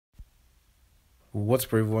What's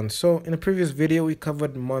up, everyone? So in the previous video we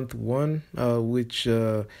covered month one, which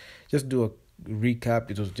just do a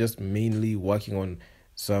recap. It was just mainly working on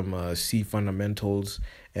some C fundamentals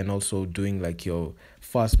and also doing like your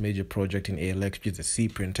first major project in ALX, which is the C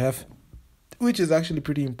printf, which is actually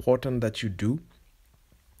pretty important that you do.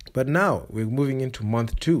 But now we're moving into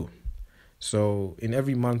month two. So in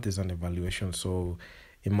every month is an evaluation. So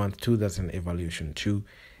in month two, that's an evaluation too.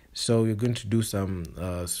 So you're going to do some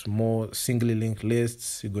small singly linked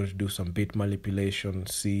lists. You're going to do some bit manipulation,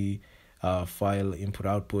 C, file input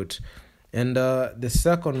output. And the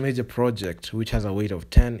second major project, which has a weight of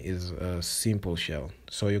 10, is a simple shell.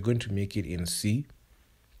 So you're going to make it in C.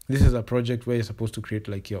 This is a project where you're supposed to create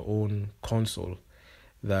like your own console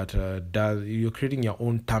that you're creating your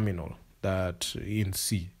own terminal that in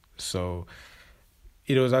C. So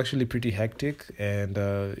it was actually pretty hectic, and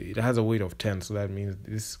it has a weight of 10. So that means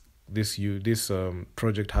this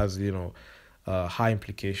project has high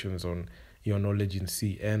implications on your knowledge in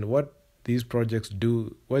C. And what these projects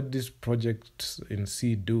in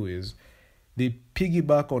C do is they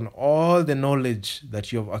piggyback on all the knowledge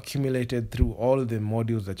that you have accumulated through all the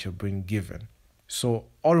modules that you've been given. So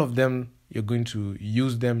all of them, you're going to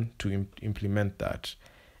use them to implement that.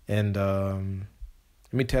 And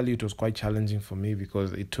let me tell you, it was quite challenging for me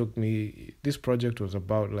because this project was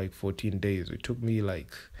about like 14 days. It took me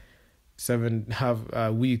like half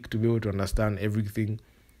a week to be able to understand everything.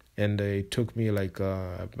 And it took me like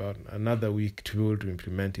about another week to be able to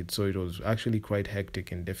implement it. So it was actually quite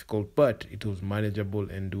hectic and difficult, but it was manageable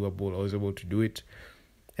and doable. I was able to do it.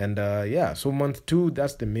 And so month two,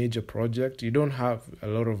 that's the major project. You don't have a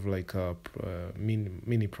lot of like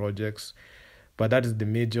mini projects, but that is the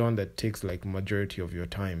major one that takes like majority of your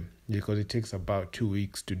time because it takes about 2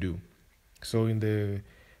 weeks to do. So in the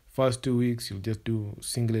first 2 weeks, you'll just do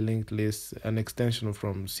singly linked lists, an extension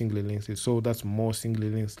from singly linked lists. So that's more singly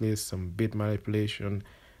linked lists, some bit manipulation,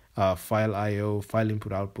 file IO, file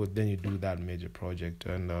input output. Then you do that major project.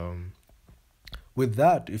 And with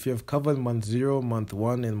that, if you have covered month 0, month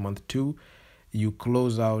 1, and month 2, you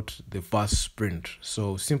close out the first sprint.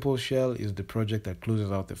 So Simple Shell is the project that closes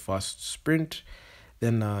out the first sprint.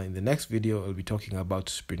 Then in the next video, I'll be talking about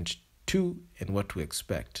sprint 2 and what to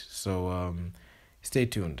expect. So stay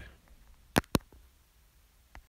tuned.